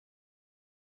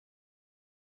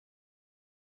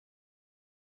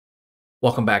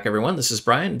Welcome back, everyone. This is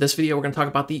Brian. In this video, we're going to talk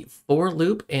about the for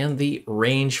loop and the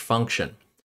range function.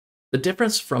 The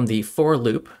difference from the for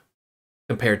loop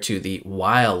compared to the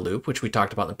while loop, which we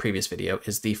talked about in the previous video,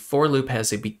 is the for loop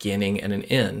has a beginning and an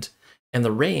end, and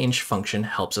the range function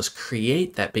helps us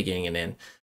create that beginning and end.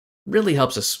 Really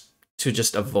helps us to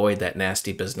just avoid that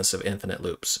nasty business of infinite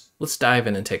loops. Let's dive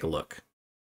in and take a look.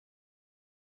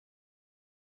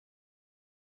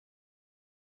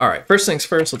 All right, first things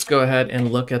first, let's go ahead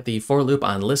and look at the for loop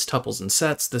on list, tuples, and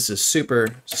sets. This is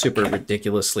super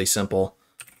ridiculously simple.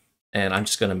 And I'm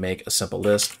just going to make a simple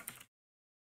list.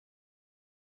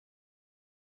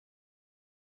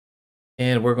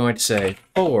 And we're going to say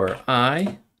for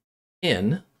I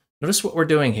in. Notice what we're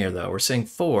doing here, though. We're saying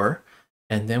for,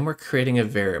 and then we're creating a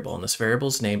variable. And this variable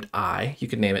is named I. You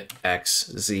could name it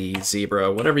X, Z,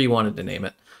 zebra, whatever you wanted to name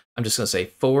it. I'm just going to say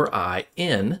for I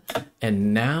in,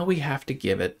 and now we have to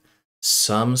give it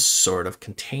some sort of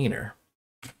container.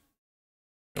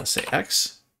 Let's say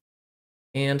X,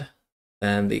 and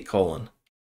then the colon.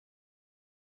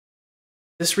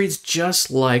 This reads just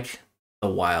like the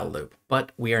while loop,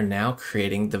 but we are now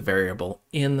creating the variable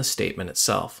in the statement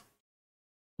itself.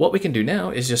 What we can do now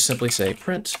is just simply say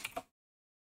print,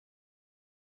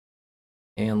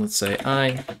 and let's say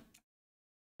I, and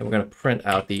we're going to print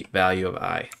out the value of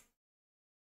I.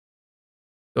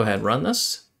 Go ahead and run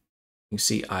this. You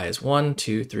see I is 1,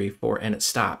 2, 3, 4, and it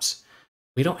stops.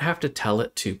 We don't have to tell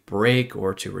it to break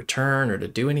or to return or to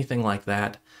do anything like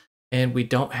that. And we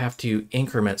don't have to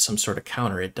increment some sort of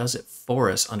counter. It does it for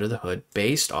us under the hood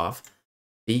based off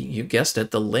the, you guessed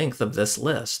it, the length of this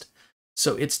list.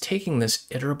 So it's taking this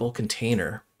iterable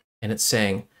container and it's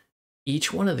saying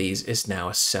each one of these is now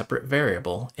a separate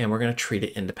variable and we're going to treat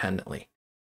it independently.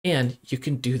 And you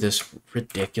can do this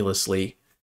ridiculously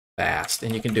fast,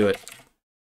 and you can do it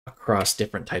across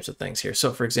different types of things here.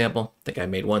 So for example, I think I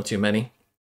made one too many.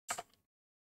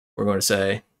 We're going to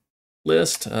say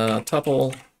list,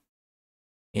 tuple,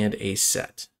 and a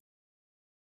set.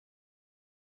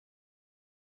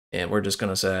 And we're just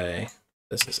going to say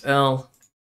this is L,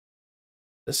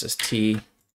 this is T,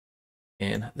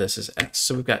 and this is X.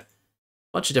 So we've got a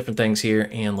bunch of different things here,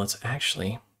 and let's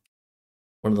actually,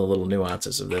 one of the little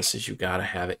nuances of this is you got to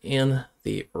have it in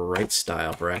the right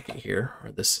style bracket here, or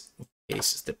this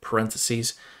case is the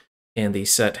parentheses, and the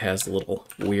set has the little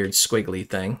weird squiggly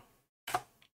thing.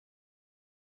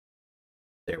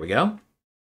 There we go.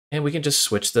 And we can just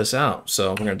switch this out.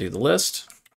 So we're going to do the list.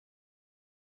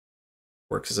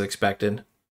 Works as expected.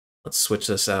 Let's switch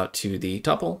this out to the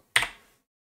tuple.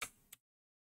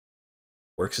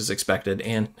 Works as expected.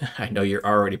 And I know you're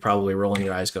already probably rolling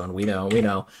your eyes going, we know,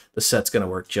 the set's going to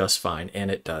work just fine.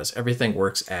 And it does. Everything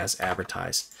works as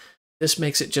advertised. This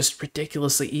makes it just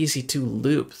ridiculously easy to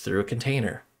loop through a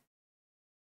container.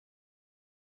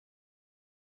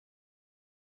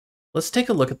 Let's take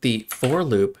a look at the for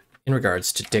loop in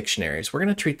regards to dictionaries. We're going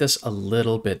to treat this a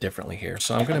little bit differently here.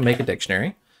 So I'm going to make a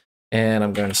dictionary, and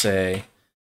I'm going to say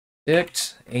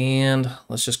dict, and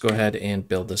let's just go ahead and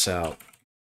build this out.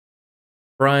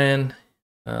 Brian,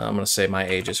 I'm going to say my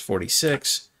age is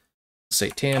 46. Say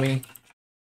Tammy.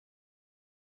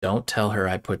 Don't tell her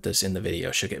I put this in the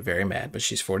video. She'll get very mad, but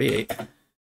she's 48.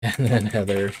 And then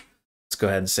Heather, let's go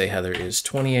ahead and say Heather is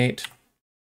 28.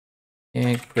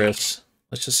 And Chris,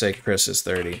 let's just say Chris is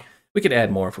 30. We could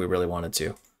add more if we really wanted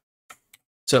to.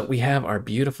 So we have our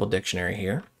beautiful dictionary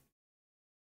here.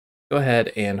 Go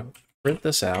ahead and print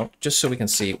this out just so we can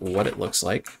see what it looks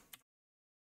like.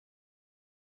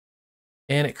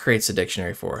 And it creates a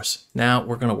dictionary for us. Now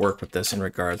we're going to work with this in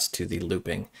regards to the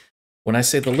looping. When I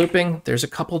say the looping, there's a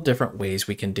couple different ways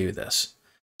we can do this.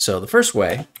 So the first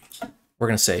way, we're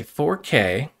going to say for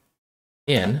k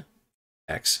in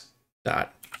x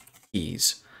dot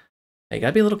keys. Now you got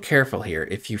to be a little careful here.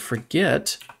 If you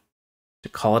forget to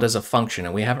call it as a function,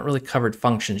 and we haven't really covered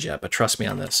functions yet, but trust me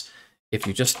on this. If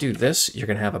you just do this, you're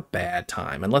going to have a bad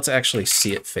time. And let's actually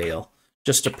see it fail,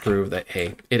 just to prove that,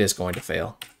 hey, it is going to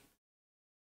fail.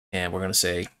 And we're going to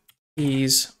say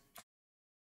keys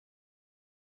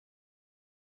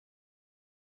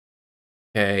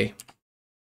k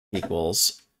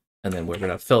equals, and then we're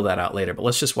going to fill that out later. But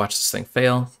let's just watch this thing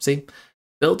fail. See?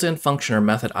 Built-in function or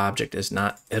method object is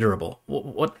not iterable.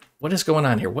 What is going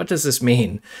on here? What does this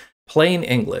mean? Plain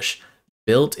English,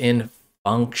 built-in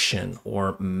function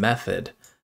or method.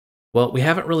 Well, we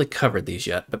haven't really covered these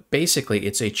yet, but basically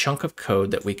it's a chunk of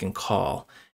code that we can call.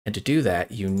 And to do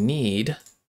that, you need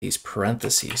these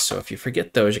parentheses. So if you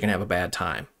forget those, you're going to have a bad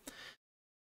time.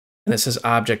 And it says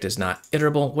object is not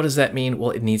iterable. What does that mean?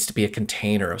 Well, it needs to be a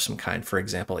container of some kind. For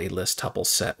example, a list, tuple,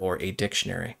 set, or a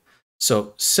dictionary.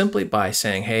 So simply by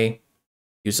saying, hey,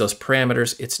 use those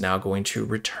parameters, it's now going to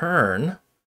return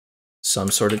some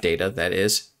sort of data that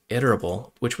is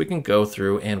iterable, which we can go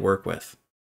through and work with.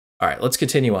 All right, let's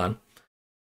continue on.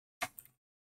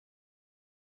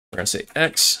 We're going to say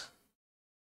X,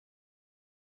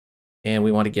 and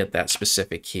we want to get that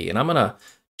specific key. And I'm going to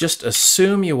just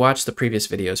assume you watched the previous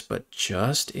videos, but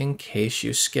just in case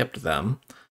you skipped them,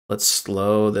 let's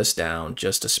slow this down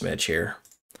just a smidge here.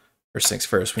 First things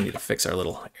first, we need to fix our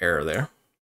little error there.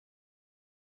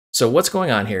 So what's going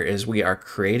on here is we are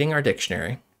creating our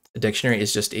dictionary. The dictionary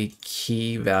is just a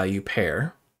key value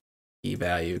pair. Key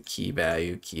value, key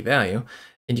value, key value.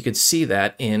 And you can see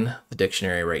that in the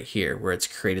dictionary right here, where it's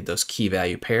created those key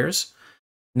value pairs.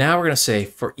 Now we're going to say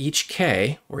for each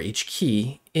K, or each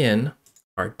key in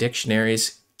our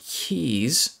dictionary's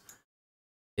keys,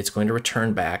 it's going to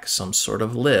return back some sort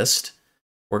of list.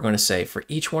 We're going to say for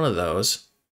each one of those,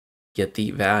 get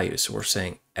the value. So we're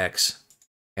saying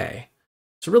XK.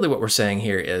 So really what we're saying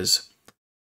here is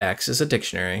X is a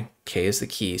dictionary, K is the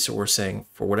key. So we're saying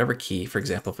for whatever key, for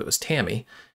example, if it was Tammy,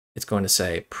 it's going to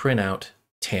say print out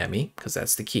Tammy, because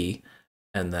that's the key,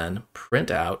 and then print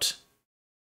out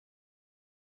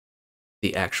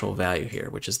the actual value here,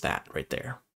 which is that right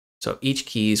there. So each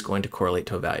key is going to correlate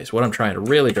to a value. So what I'm trying to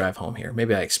really drive home here,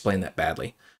 maybe I explained that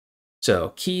badly.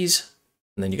 So keys,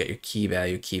 and then you got your key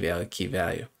value, key value, key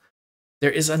value.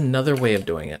 There is another way of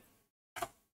doing it.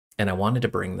 And I wanted to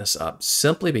bring this up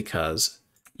simply because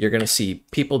you're going to see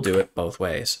people do it both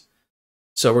ways.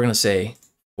 So we're going to say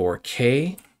for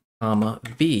K, comma,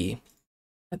 V,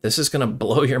 this is going to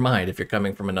blow your mind if you're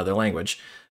coming from another language.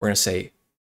 We're going to say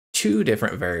two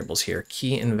different variables here,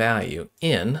 key and value,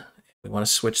 in, we want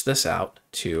to switch this out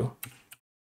to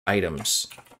items.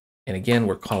 And again,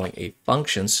 we're calling a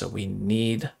function, so we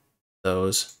need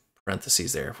those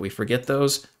parentheses there. If we forget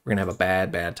those, we're going to have a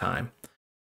bad time.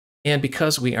 And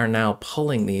because we are now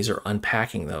pulling these or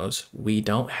unpacking those, we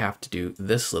don't have to do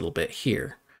this little bit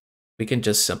here. We can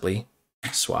just simply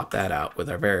swap that out with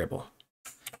our variable.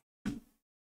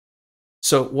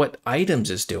 So what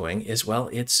items is doing is, well,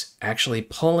 it's actually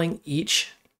pulling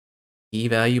each key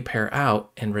value pair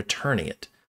out and returning it.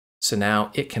 So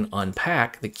now it can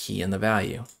unpack the key and the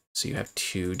value. So you have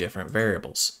two different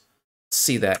variables. Let's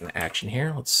see that in action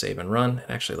here. Let's save and run.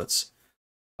 Actually, let's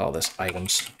call this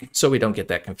items so we don't get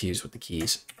that confused with the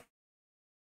keys.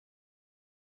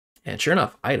 And sure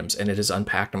enough, items, and it has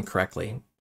unpacked them correctly.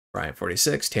 Bryan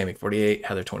 46, Tammy 48,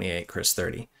 Heather 28, Chris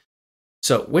 30.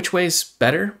 So which way's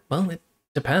better? Well, it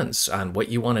depends on what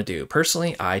you want to do.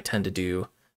 Personally, I tend to do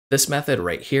this method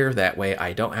right here. That way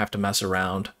I don't have to mess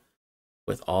around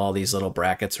with all these little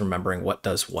brackets remembering what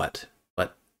does what.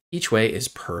 But each way is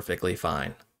perfectly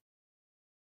fine.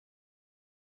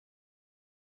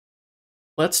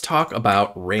 Let's talk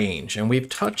about range, and we've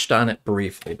touched on it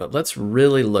briefly, but let's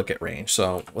really look at range.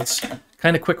 So let's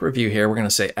kind of quick review here. We're going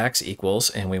to say X equals,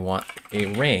 and we want a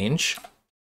range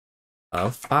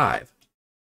of 5.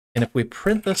 And if we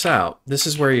print this out, this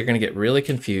is where you're going to get really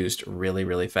confused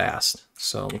really fast.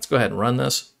 So let's go ahead and run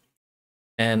this.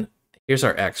 And here's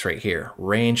our X right here,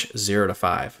 range 0 to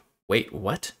 5. Wait,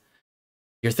 what?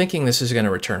 You're thinking this is going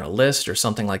to return a list or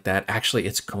something like that. Actually,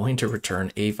 it's going to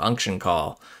return a function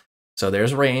call. So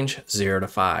there's range 0 to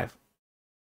 5.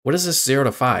 What is this 0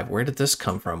 to 5? Where did this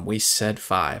come from? We said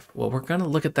 5. Well, we're going to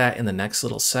look at that in the next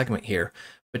little segment here.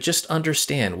 But just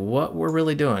understand what we're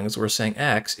really doing is we're saying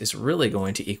X is really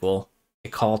going to equal a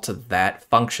call to that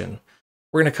function.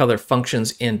 We're going to cover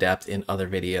functions in depth in other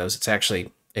videos. It's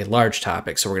actually a large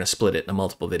topic, so we're going to split it into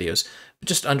multiple videos. But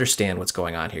just understand what's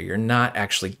going on here. You're not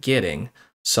actually getting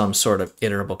some sort of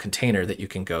iterable container that you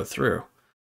can go through.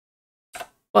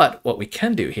 But what we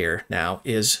can do here now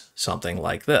is something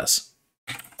like this.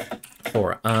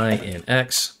 For I in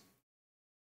X,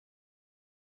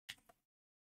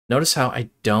 notice how I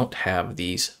don't have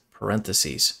these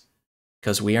parentheses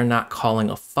because we are not calling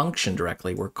a function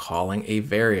directly, we're calling a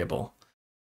variable.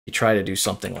 If you try to do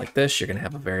something like this, you're going to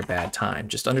have a very bad time.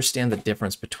 Just understand the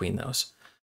difference between those.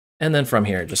 And then from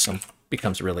here, it just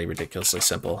becomes really ridiculously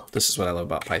simple. This is what I love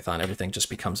about Python. Everything just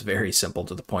becomes very simple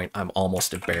to the point I'm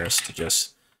almost embarrassed to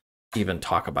just even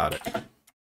talk about it.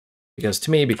 Because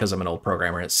to me, because I'm an old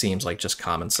programmer, it seems like just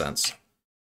common sense.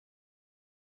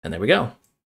 And there we go.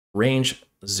 Range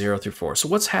 0 through 4. So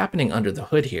what's happening under the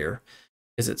hood here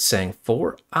is it's saying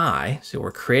for I, so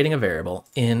we're creating a variable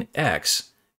in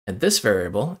X, and this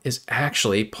variable is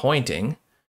actually pointing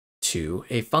to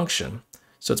a function.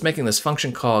 So it's making this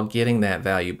function call, getting that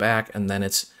value back, and then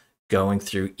it's going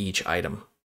through each item.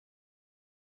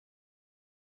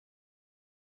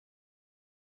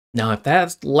 Now, if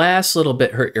that last little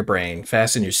bit hurt your brain,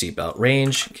 fasten your seatbelt.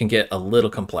 Range can get a little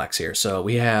complex here. So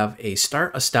we have a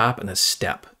start, a stop, and a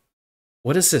step.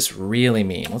 What does this really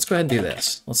mean? Let's go ahead and do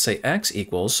this. Let's say x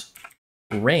equals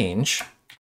range.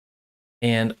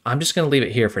 And I'm just going to leave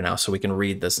it here for now so we can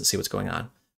read this and see what's going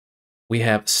on. We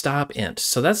have stop int.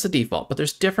 So that's the default, but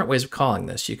there's different ways of calling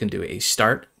this. You can do a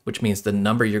start, which means the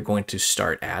number you're going to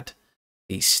start at.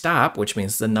 A stop, which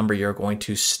means the number you're going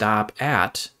to stop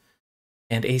at.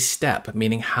 And a step,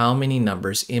 meaning how many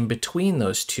numbers in between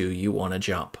those two you want to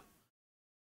jump.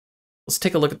 Let's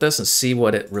take a look at this and see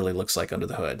what it really looks like under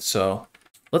the hood. So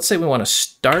let's say we want to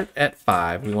start at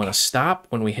 5, we want to stop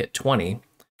when we hit 20,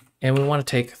 and we want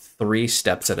to take 3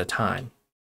 steps at a time.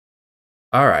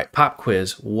 All right, pop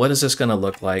quiz, what is this going to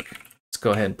look like? Let's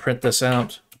go ahead and print this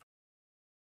out.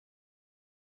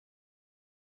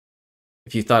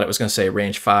 If you thought it was going to say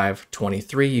range 5,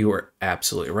 23, you were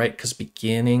absolutely right, because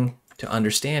beginning to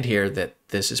understand here that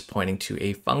this is pointing to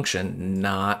a function,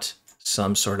 not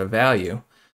some sort of value,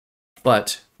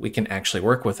 but we can actually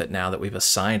work with it now that we've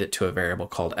assigned it to a variable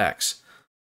called x.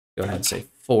 Go ahead and say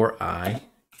for I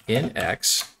in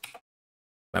x.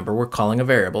 Remember, we're calling a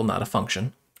variable, not a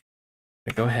function.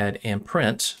 Go ahead and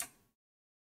print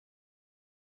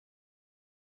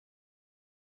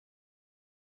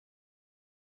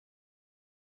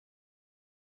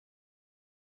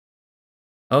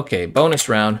okay, bonus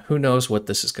round. Who knows what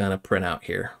this is going to print out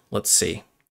here? Let's see.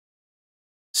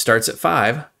 Starts at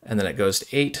 5, and then it goes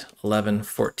to 8, 11,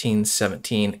 14,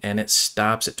 17, and it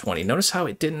stops at 20. Notice how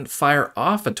it didn't fire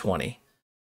off at 20.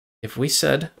 If we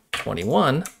said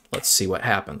 21, let's see what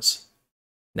happens.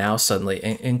 Now suddenly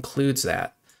it includes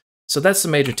that. So that's the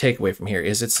major takeaway from here,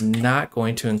 is it's not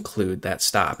going to include that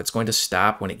stop. It's going to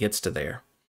stop when it gets to there.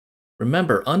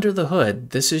 Remember, under the hood,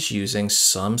 this is using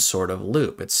some sort of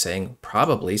loop. It's saying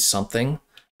probably something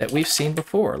that we've seen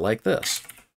before, like this.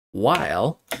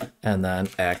 While, and then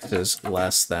x is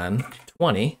less than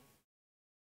 20.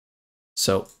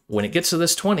 So when it gets to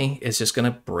this 20, it's just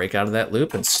going to break out of that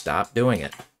loop and stop doing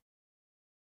it.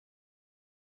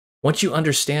 Once you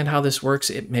understand how this works,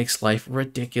 it makes life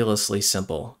ridiculously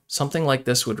simple. Something like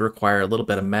this would require a little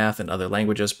bit of math and other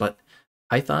languages, but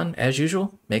Python, as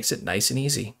usual, makes it nice and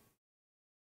easy.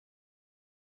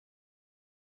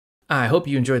 I hope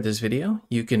you enjoyed this video.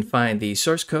 You can find the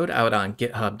source code out on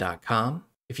github.com.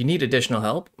 If you need additional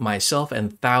help, myself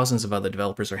and thousands of other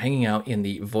developers are hanging out in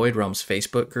the Void Realms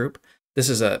Facebook group. This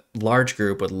is a large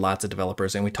group with lots of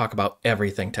developers, and we talk about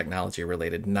everything technology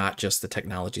related, not just the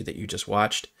technology that you just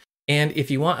watched. And if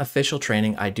you want official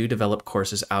training, I do develop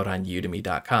courses out on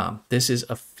udemy.com. This is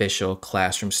official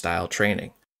classroom style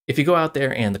training. If you go out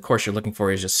there and the course you're looking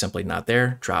for is just simply not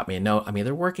there, drop me a note. I'm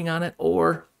either working on it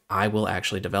or I will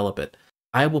actually develop it.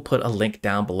 I will put a link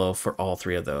down below for all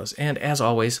 3 of those. And as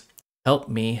always, help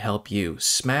me help you.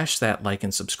 Smash that like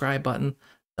and subscribe button.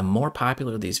 The more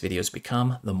popular these videos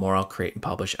become, the more I'll create and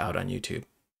publish out on YouTube.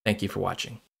 Thank you for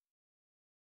watching.